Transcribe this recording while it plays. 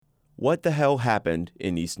What the hell happened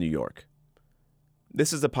in East New York?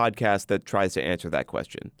 This is a podcast that tries to answer that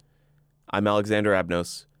question. I'm Alexander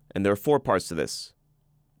Abnos, and there are 4 parts to this.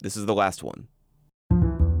 This is the last one.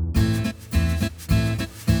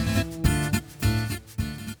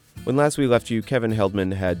 When last we left you, Kevin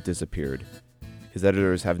Heldman had disappeared. His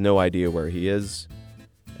editors have no idea where he is,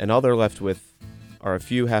 and all they're left with are a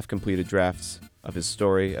few half-completed drafts of his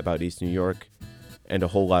story about East New York and a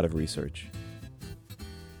whole lot of research.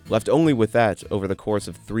 Left only with that over the course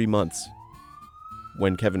of 3 months,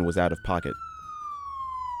 when Kevin was out of pocket.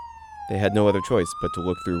 They had no other choice but to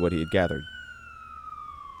look through what he had gathered.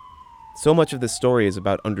 So much of this story is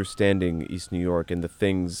about understanding East New York and the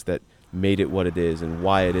things that made it what it is and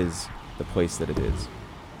why it is the place that it is.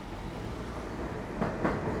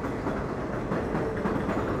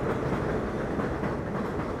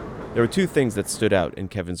 There were 2 things that stood out in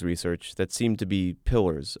Kevin's research that seemed to be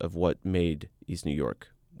pillars of what made East New York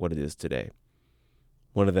what it is today.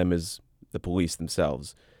 One of them is the police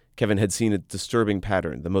themselves. Kevin had seen a disturbing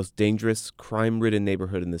pattern. The most dangerous, crime-ridden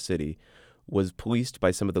neighborhood in the city was policed by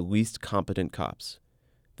some of the least competent cops.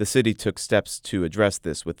 The city took steps to address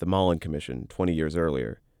this with the Mullen Commission 20 years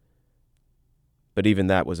earlier. But even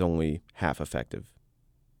that was only half effective,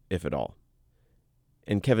 if at all.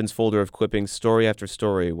 In Kevin's folder of clippings, story after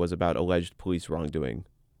story was about alleged police wrongdoing,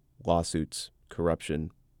 lawsuits, corruption,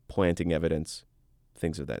 planting evidence,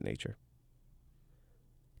 things of that nature.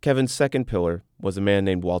 Kevin's second pillar was a man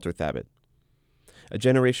named Walter Thabit. A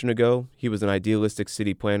generation ago, he was an idealistic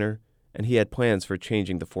city planner, and he had plans for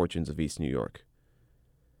changing the fortunes of East New York.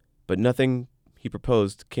 But nothing he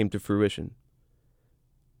proposed came to fruition.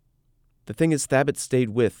 The thing is, Thabit stayed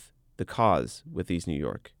with the cause with East New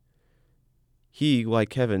York. He, like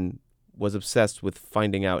Kevin, was obsessed with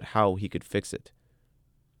finding out how he could fix it.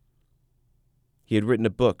 He had written a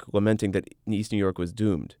book lamenting that East New York was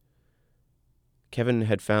doomed. Kevin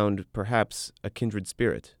had found, perhaps, a kindred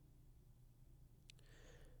spirit.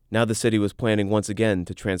 Now the city was planning once again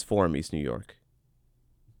to transform East New York.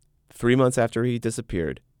 3 months after he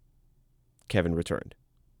disappeared, Kevin returned.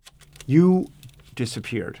 You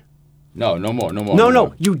disappeared. No more.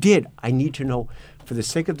 No, you did. I need to know, for the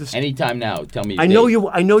sake of this. Anytime now. Tell me. I know you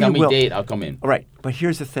will. Tell me date. I'll come in. All right, but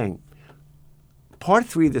here's the thing. Part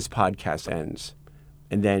 3 of this podcast ends,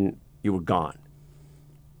 and then you were gone.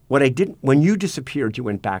 When you disappeared, you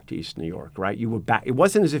went back to East New York, right? You were back. It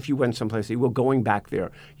wasn't as if you went someplace. You were going back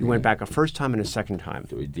there. You went back a first time and a second time.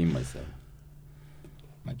 To redeem myself.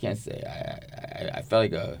 I can't say. I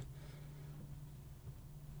felt like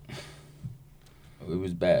it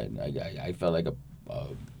was bad. I felt like a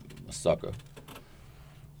sucker.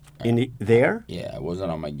 There? Yeah, I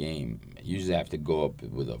wasn't on my game. Usually I have to go up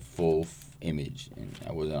with a full image, and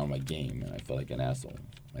I wasn't on my game, and I felt like an asshole.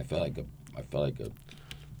 I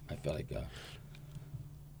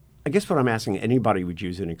guess what I'm asking, anybody would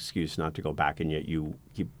use an excuse not to go back, and yet you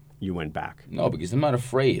went back. No, because I'm not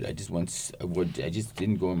afraid. I just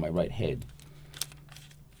didn't go in my right head,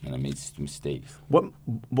 and I made mistakes.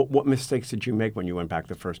 What mistakes did you make when you went back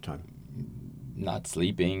the first time? Not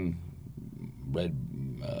sleeping,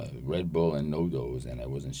 Red Bull and no-dos, and I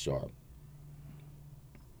wasn't sharp.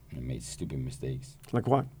 I made stupid mistakes. Like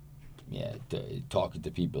what? Yeah, talking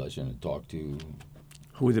to people I shouldn't have talked to.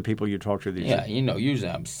 Who are the people you talk to these days? Yeah,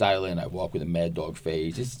 usually I'm silent. I walk with a mad dog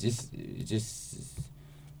face. It's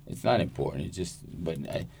not important.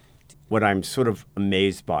 What I'm sort of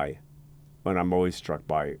amazed by, what I'm always struck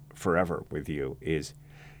by forever with you, is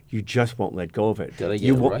you just won't let go of it. Till I get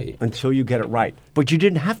it right. Until you get it right. But you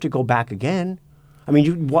didn't have to go back again. I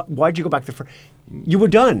mean, why'd you go back the first? You were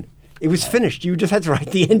done. It was finished. You just had to write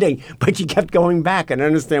the ending, but you kept going back. And I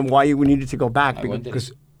understand why you needed to go back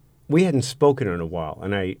because we hadn't spoken in a while,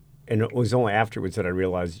 and it was only afterwards that I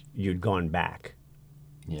realized you'd gone back.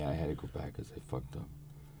 Yeah, I had to go back because I fucked up.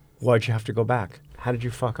 Why'd you have to go back? How did you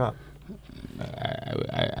fuck up?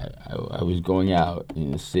 I was going out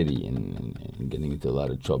in the city and getting into a lot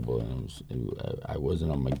of trouble, and I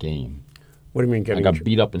wasn't on my game. What do you mean getting? I got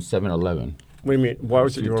beat up in 7-Eleven. What do you mean? Why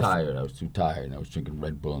was it your fault? I was too tired, and I was drinking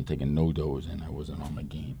Red Bull and taking no-dos, and I wasn't on my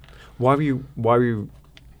game. Why were you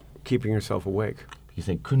keeping yourself awake? Because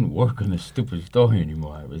I couldn't work on the stupid story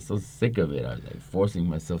anymore. I was so sick of it. I was forcing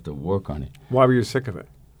myself to work on it. Why were you sick of it?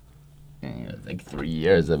 It's like 3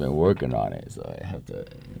 years I've been working on it, so I have to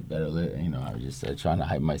better live. I was just trying to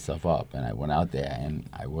hype myself up, and I went out there, and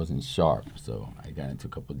I wasn't sharp, so I got into a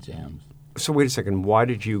couple of jams. So wait a second. Why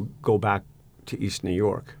did you go back to East New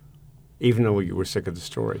York, even though you were sick of the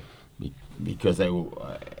story? Because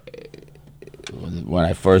when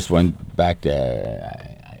I first went back there,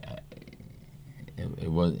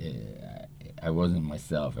 I wasn't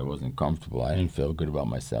myself. I wasn't comfortable. I didn't feel good about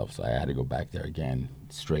myself, so I had to go back there again,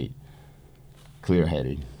 straight,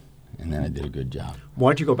 clear-headed, and then I did a good job.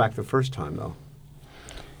 Why'd you go back the first time, though?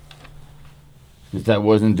 Because I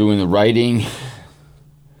wasn't doing the writing.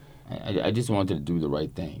 I just wanted to do the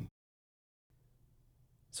right thing.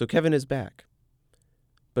 So Kevin is back.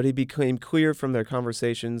 But it became clear from their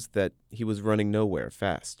conversations that he was running nowhere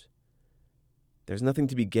fast. There's nothing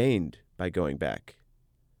to be gained by going back.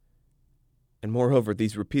 And moreover,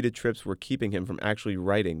 these repeated trips were keeping him from actually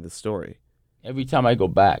writing the story. Every time I go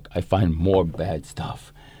back, I find more bad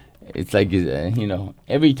stuff. It's like,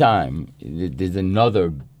 every time there's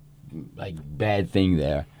another bad thing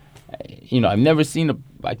there. I've never seen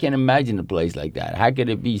I can't imagine a place like that. How could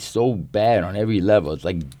it be so bad on every level? It's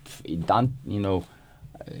like, it's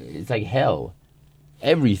like hell.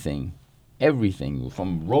 Everything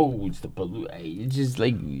from roads to pollution. It's just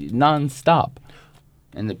like nonstop.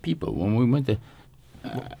 And the people, when we went to,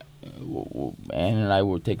 Ann and I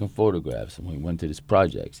were taking photographs, and we went to this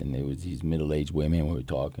project, and there was these middle-aged women. We were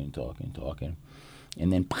talking,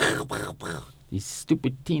 and then these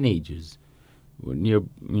stupid teenagers were near,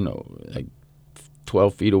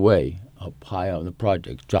 12 feet away, up high on the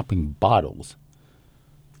project, dropping bottles.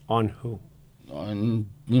 On who? On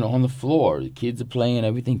the floor. The kids are playing,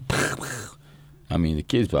 everything. I mean, the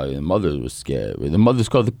kids probably, the mother was scared. The mothers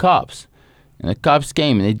called the cops. And the cops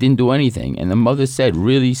came and they didn't do anything. And the mother said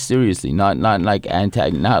really seriously, not like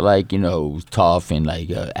tough and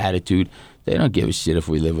attitude. They don't give a shit if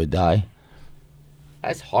we live or die.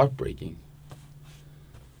 That's heartbreaking.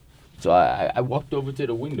 So I walked over to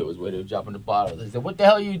the windows where they were dropping the bottles. I said, "What the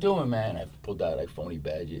hell are you doing, man?" I pulled out phony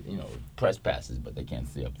badges, press passes, but they can't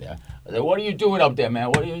see up there. I said, "What are you doing up there, man?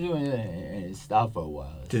 What are you doing?" And it stopped for a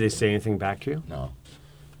while. Did they say anything back to you? No.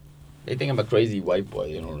 They think I'm a crazy white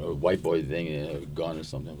boy, a white boy thing, a gun or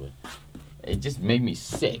something. But it just made me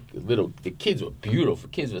sick. The kids were beautiful.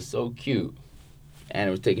 Kids were so cute. And I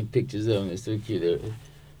was taking pictures of them. They're so cute.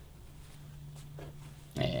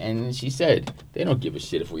 And she said, "They don't give a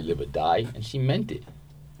shit if we live or die." And she meant it.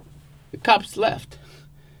 The cops left.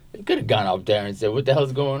 They could have gone out there and said, "What the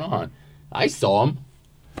hell's going on?" I saw them.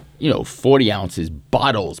 40 ounces,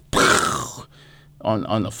 bottles,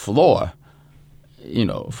 on the floor.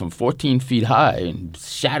 From 14 feet high and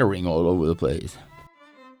shattering all over the place.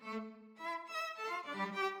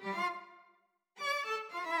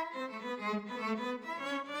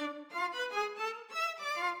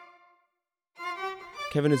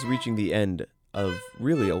 Kevin is reaching the end of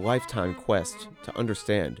really a lifetime quest to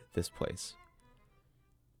understand this place.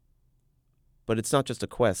 But it's not just a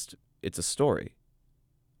quest, it's a story.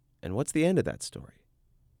 And what's the end of that story?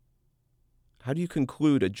 How do you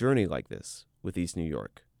conclude a journey like this with East New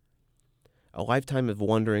York? A lifetime of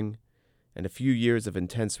wondering and a few years of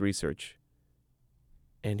intense research,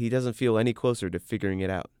 and he doesn't feel any closer to figuring it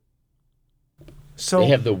out. So they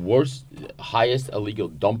have the highest illegal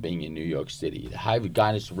dumping in New York City, the highest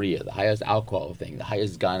gonorrhea, the highest alcohol thing, the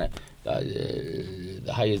highest gunshots,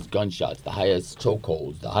 the highest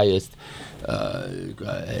chokeholds, the highest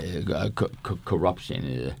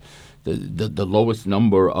corruption. The lowest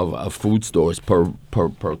number of food stores per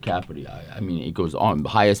capita. I mean, it goes on. The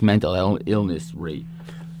highest mental illness rate,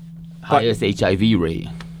 highest HIV rate.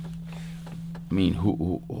 I mean,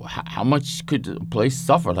 how much could a place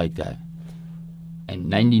suffer like that? And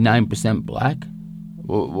 99% black?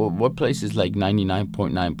 What place is like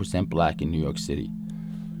 99.9% black in New York City?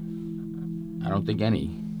 I don't think any.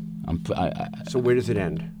 So where does it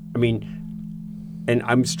end? I mean, and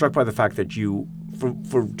I'm struck by the fact that you,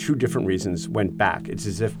 for two different reasons, went back. It's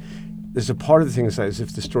as if there's a part of the thing that's as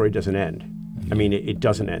if the story doesn't end. I mean, it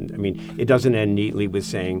doesn't end. I mean, it doesn't end neatly with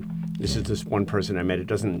saying, this is this one person I met. It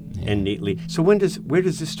doesn't end neatly. So where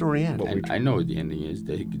does this story end? I know what the ending is.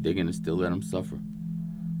 They're going to still let him suffer.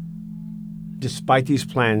 Despite these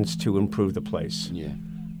plans to improve the place, yeah,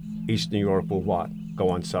 East New York will what? Go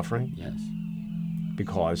on suffering? Yes.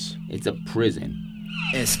 Because? It's a prison.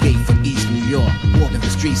 Escape from East New York. Walking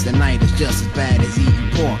the streets at night is just as bad as eating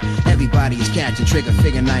pork. Everybody is catching trigger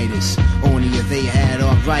figure-nitis. Only if they had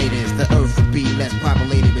arthritis, the earth would be less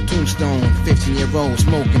populated with tombstone. 15-year-olds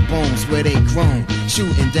smoking bones where they grown.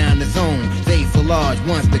 Shooting down the zone. They for large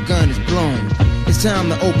once the gun is blown. It's time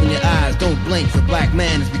to open your eyes, don't blink. The black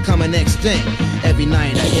man is becoming extinct. Every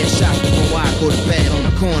night I hear shots before I go to bed. On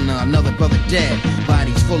the corner, another brother dead.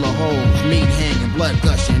 Bodies full of holes, meat hanging, blood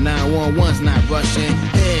gushing. 911's not rushing.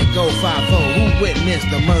 There go 5-0, who witnessed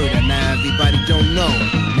the murder? Now everybody don't know.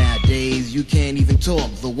 Nowadays you can't even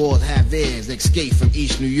talk. The walls have ears. Escape from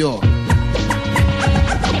East New York.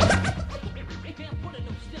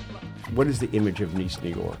 What is the image of East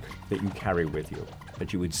New York that you carry with you,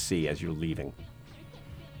 that you would see as you're leaving?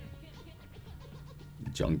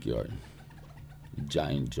 Junkyard.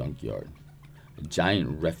 Giant junkyard. A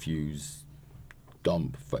giant refuse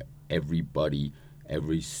dump for everybody,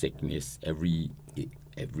 every sickness, every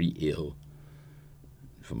ill.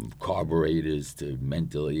 From carburetors to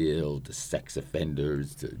mentally ill to sex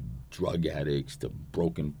offenders to drug addicts to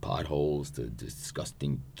broken potholes to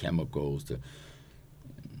disgusting chemicals to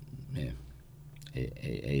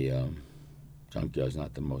junkyard is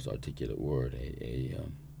not the most articulate word.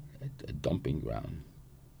 A dumping ground.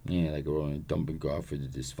 Yeah, like a dumping ground for the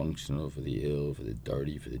dysfunctional, for the ill, for the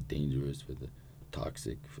dirty, for the dangerous, for the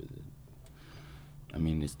toxic,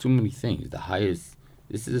 there's too many things.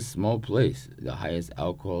 This is a small place. The highest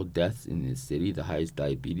alcohol deaths in the city, the highest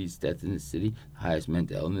diabetes deaths in the city, the highest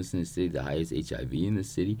mental illness in the city, the highest HIV in the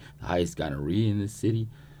city, the highest gonorrhea in the city,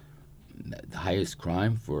 the highest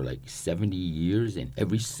crime for like 70 years in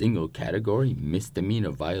every single category,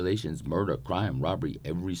 misdemeanor violations, murder, crime, robbery,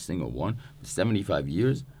 every single one, for 75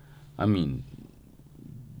 years. I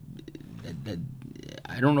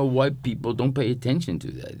don't know why people don't pay attention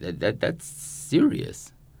to that. That's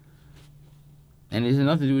serious. And it has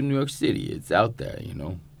nothing to do with New York City. It's out there,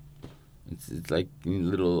 It's like a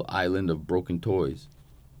little island of broken toys.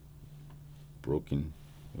 Broken,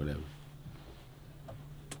 whatever.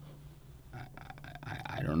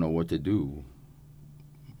 I don't know what to do.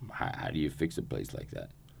 How do you fix a place like that?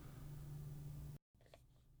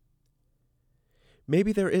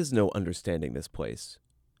 Maybe there is no understanding this place,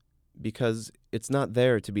 because it's not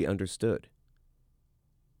there to be understood.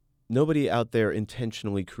 Nobody out there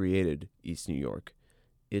intentionally created East New York.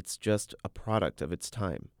 It's just a product of its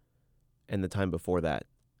time, and the time before that,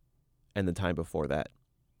 and the time before that.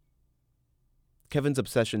 Kevin's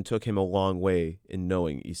obsession took him a long way in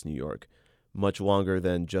knowing East New York, much longer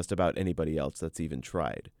than just about anybody else that's even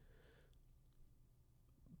tried.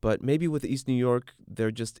 But maybe with East New York,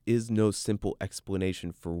 there just is no simple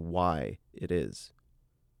explanation for why it is.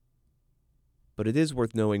 But it is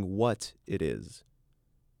worth knowing what it is,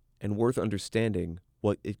 and worth understanding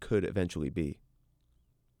what it could eventually be.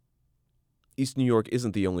 East New York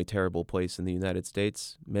isn't the only terrible place in the United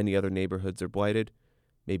States. Many other neighborhoods are blighted,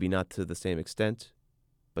 maybe not to the same extent,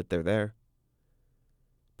 but they're there.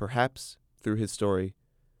 Perhaps, through his story,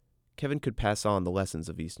 Kevin could pass on the lessons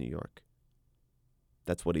of East New York.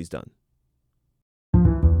 That's what he's done.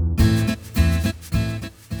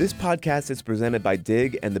 This podcast is presented by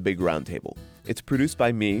Dig and the Big Roundtable. It's produced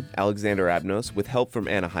by me, Alexander Abnos, with help from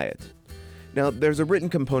Anna Hyatt. Now, there's a written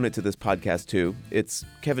component to this podcast, too. It's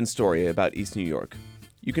Kevin's story about East New York.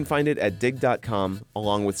 You can find it at dig.com,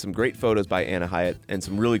 along with some great photos by Anna Hyatt and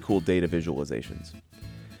some really cool data visualizations.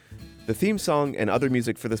 The theme song and other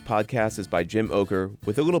music for this podcast is by Jim Oker,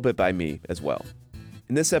 with a little bit by me as well.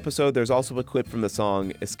 In this episode, there's also a clip from the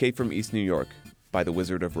song Escape from East New York by the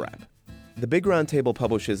Wizard of Rap. The Big Roundtable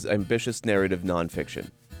publishes ambitious narrative nonfiction.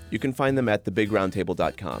 You can find them at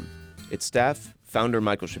thebigroundtable.com. Its staff, founder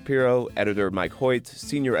Michael Shapiro, editor Mike Hoyt,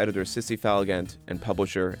 senior editor Sissy Falgant, and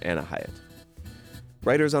publisher Anna Hyatt.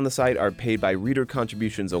 Writers on the site are paid by reader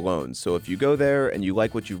contributions alone, so if you go there and you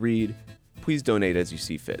like what you read, please donate as you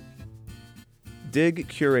see fit. Dig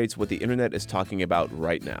curates what the internet is talking about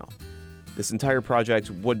right now. This entire project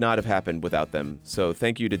would not have happened without them, so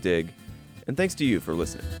thank you to Dig, and thanks to you for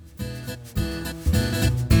listening.